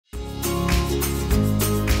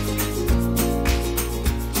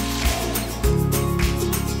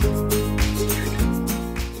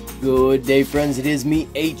Good day, friends. It is me,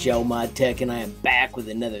 HLModTech, and I am back with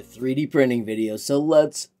another 3D printing video, so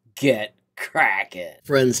let's get cracking.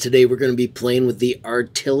 Friends, today we're going to be playing with the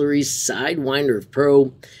Artillery Sidewinder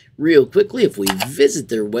Pro. Real quickly, if we visit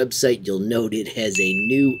their website, you'll note it has a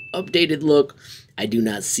new updated look. I do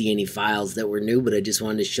not see any files that were new, but I just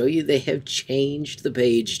wanted to show you they have changed the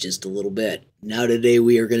page just a little bit. Now today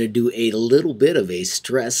we are going to do a little bit of a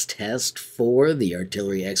stress test for the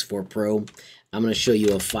Artillery X4 Pro. I'm going to show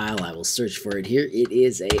you a file. I will search for it here. It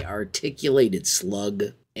is a articulated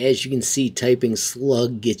slug. As you can see, typing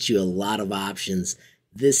slug gets you a lot of options.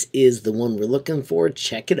 This is the one we're looking for.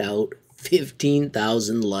 Check it out.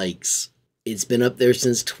 15,000 likes. It's been up there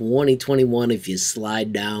since 2021 if you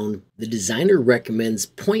slide down. The designer recommends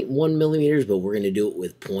 0.1 millimeters, but we're going to do it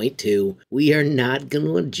with 0.2. We are not going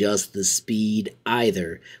to adjust the speed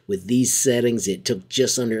either. With these settings, it took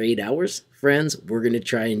just under 8 hours. Friends, we're going to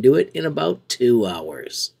try and do it in about 2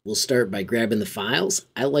 hours. We'll start by grabbing the files.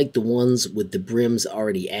 I like the ones with the brims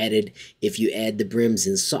already added. If you add the brims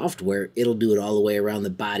in software, it'll do it all the way around the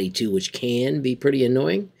body too, which can be pretty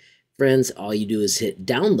annoying. Friends, all you do is hit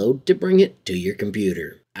download to bring it to your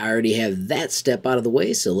computer. I already have that step out of the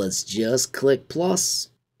way, so let's just click plus.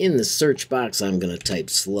 In the search box, I'm going to type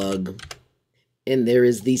slug. And there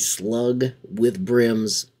is the slug with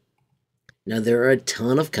brims. Now, there are a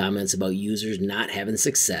ton of comments about users not having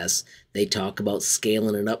success. They talk about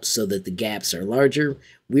scaling it up so that the gaps are larger.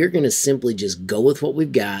 We're going to simply just go with what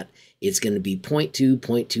we've got. It's going to be 0.2,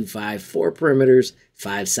 0.25, 4 perimeters,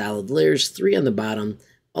 5 solid layers, 3 on the bottom,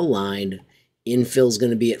 aligned. Infill is going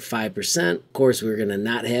to be at 5%. Of course, we're going to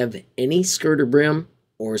not have any skirter brim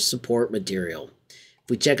or support material. If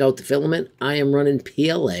we check out the filament, I am running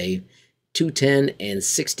PLA. 210 and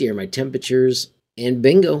 60 are my temperatures. And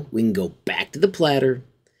bingo, we can go back to the platter.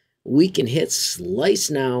 We can hit slice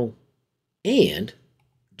now. And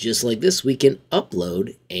just like this, we can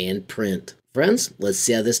upload and print. Friends, let's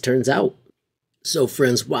see how this turns out. So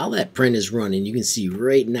friends, while that print is running, you can see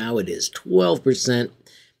right now it is 12%.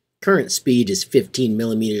 Current speed is 15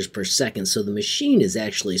 millimeters per second, so the machine is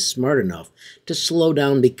actually smart enough to slow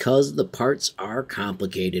down because the parts are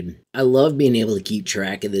complicated. I love being able to keep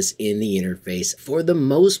track of this in the interface. For the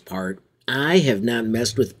most part, I have not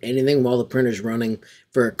messed with anything while the printer's running.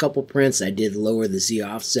 For a couple prints, I did lower the Z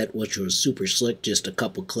offset, which was super slick, just a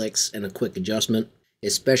couple clicks and a quick adjustment,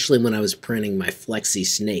 especially when I was printing my Flexi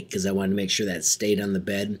Snake because I wanted to make sure that stayed on the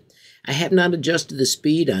bed. I have not adjusted the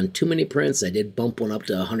speed on too many prints. I did bump one up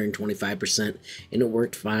to 125% and it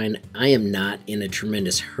worked fine. I am not in a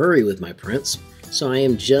tremendous hurry with my prints, so I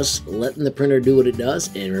am just letting the printer do what it does,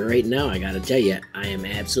 and right now I gotta tell you, I am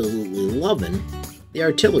absolutely loving the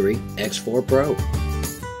Artillery X4 Pro.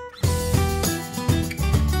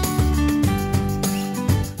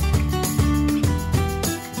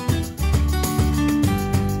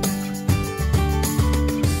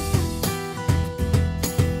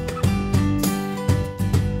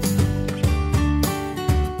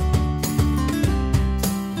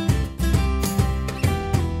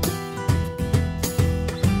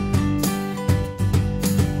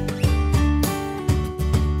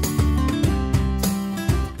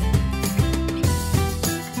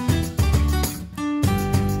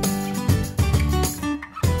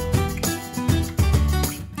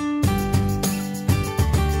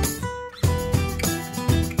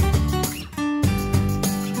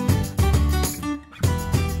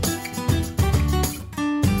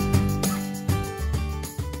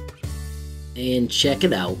 And check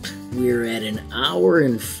it out, we're at 1 hour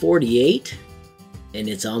and 48, and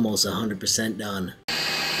it's almost 100% done.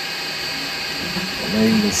 And there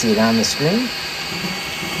you can see it on the screen.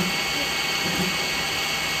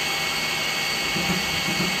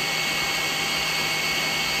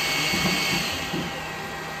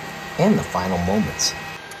 And the final moments.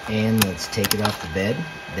 And let's take it off the bed.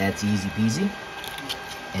 That's easy peasy.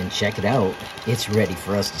 And check it out, it's ready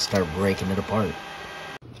for us to start breaking it apart.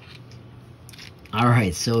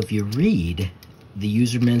 Alright, so if you read, the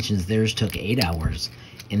user mentions theirs took 8 hours,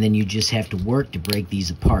 and then you just have to work to break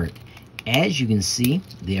these apart. As you can see,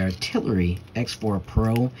 the Artillery X4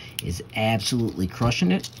 Pro is absolutely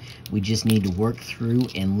crushing it. We just need to work through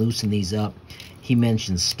and loosen these up. He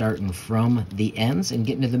mentions starting from the ends and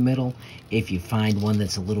getting to the middle. If you find one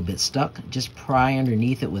that's a little bit stuck, just pry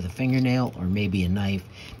underneath it with a fingernail or maybe a knife,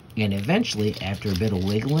 and eventually, after a bit of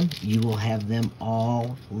wiggling, you will have them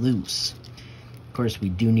all loose. Of course, we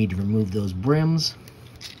do need to remove those brims.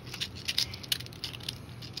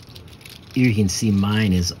 Here you can see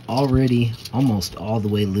mine is already almost all the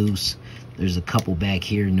way loose. There's a couple back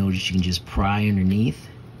here. Notice you can just pry underneath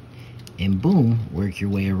and boom, work your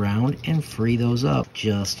way around and free those up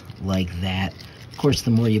just like that. Of course,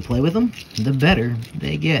 the more you play with them, the better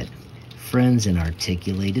they get. Friends, an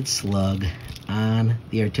articulated slug on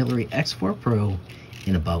the Artillery X4 Pro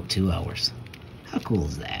in about 2 hours. How cool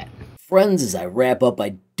is that? Friends, as I wrap up,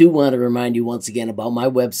 I do want to remind you once again about my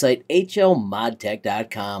website,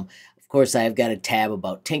 HLModTech.com. Of course, I've got a tab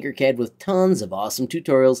about Tinkercad with tons of awesome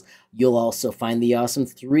tutorials. You'll also find the awesome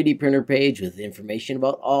 3D printer page with information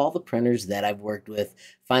about all the printers that I've worked with.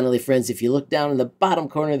 Finally, friends, if you look down in the bottom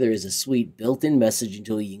corner, there is a sweet built-in messaging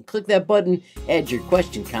tool. You can click that button, add your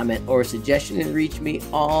question, comment, or suggestion, and reach me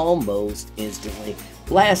almost instantly.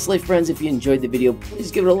 Lastly, friends, if you enjoyed the video,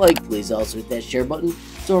 please give it a like. Please also hit that share button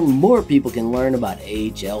so more people can learn about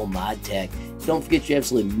HLModTech. Don't forget, you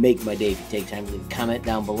absolutely make my day if you take time to leave a comment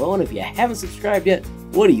down below. And if you haven't subscribed yet,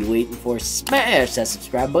 what are you waiting for? Smash that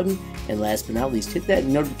subscribe button. And last but not least, hit that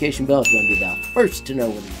notification bell if you want to be the first to know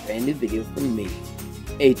when there's a brand new video from me,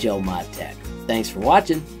 HLModTech. Thanks for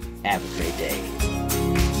watching. Have a great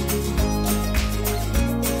day.